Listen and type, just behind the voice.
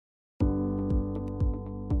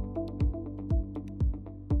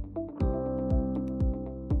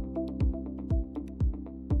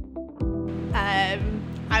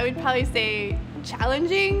I would probably say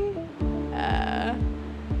challenging,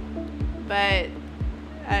 but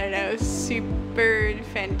I don't know, super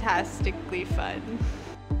fantastically fun.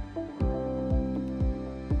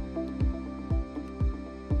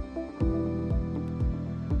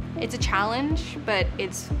 It's a challenge, but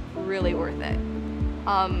it's really worth it.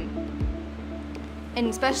 And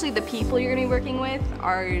especially the people you're gonna be working with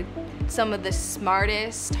are some of the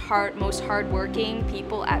smartest, most hardworking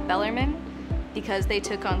people at Bellarmine, because they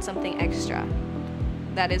took on something extra.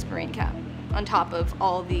 That is Marine Chem, on top of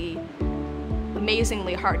all the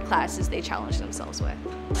amazingly hard classes they challenge themselves with.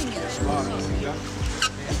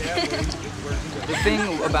 The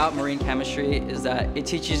thing about marine chemistry is that it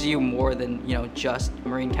teaches you more than, just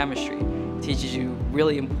marine chemistry. It teaches you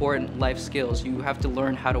really important life skills. You have to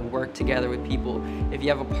learn how to work together with people. If you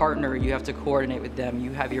have a partner, you have to coordinate with them.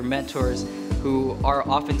 You have your mentors who are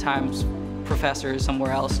oftentimes professors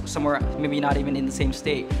somewhere else, maybe not even in the same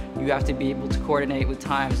state. You have to be able to coordinate with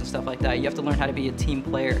times and stuff like that. You have to learn how to be a team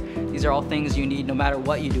player. These are all things you need no matter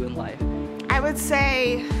what you do in life. I would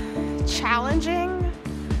say challenging,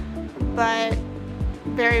 but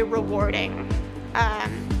very rewarding.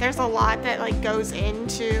 There's a lot that goes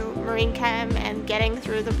into marine chem and getting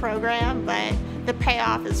through the program, but the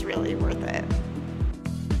payoff is really worth it.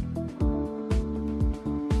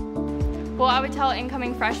 Well, I would tell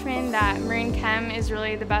incoming freshmen that marine chem is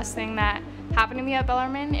really the best thing that happened to me at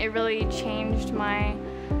Bellarmine. It really changed my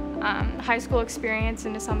high school experience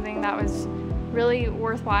into something that was really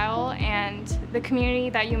worthwhile, and the community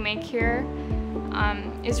that you make here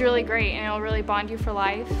is really great, and it'll really bond you for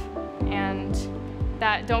life. And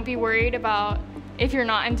that don't be worried about if you're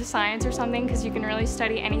not into science or something, because you can really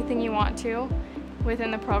study anything you want to within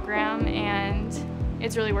the program, and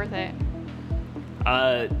it's really worth it.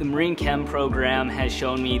 The Marine Chem program has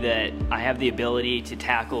shown me that I have the ability to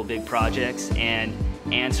tackle big projects and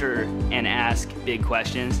answer and ask big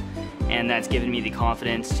questions, and that's given me the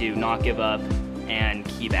confidence to not give up and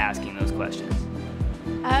keep asking those questions.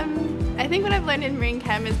 I think what I've learned in marine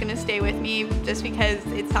chem is going to stay with me, just because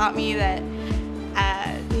it taught me that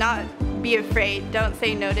not be afraid. Don't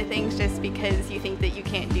say no to things just because you think that you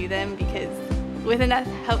can't do them, because with enough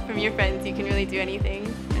help from your friends you can really do anything.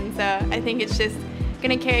 And so I think it's just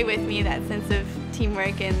going to carry with me that sense of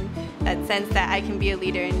teamwork and that sense that I can be a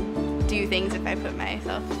leader and do things if I put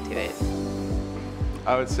myself to it.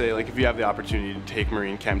 I would say, if you have the opportunity to take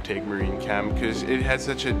marine chem, because it has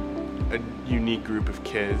such a unique group of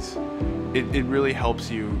kids. It really helps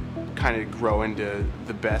you kind of grow into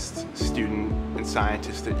the best student and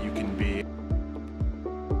scientist that you can be.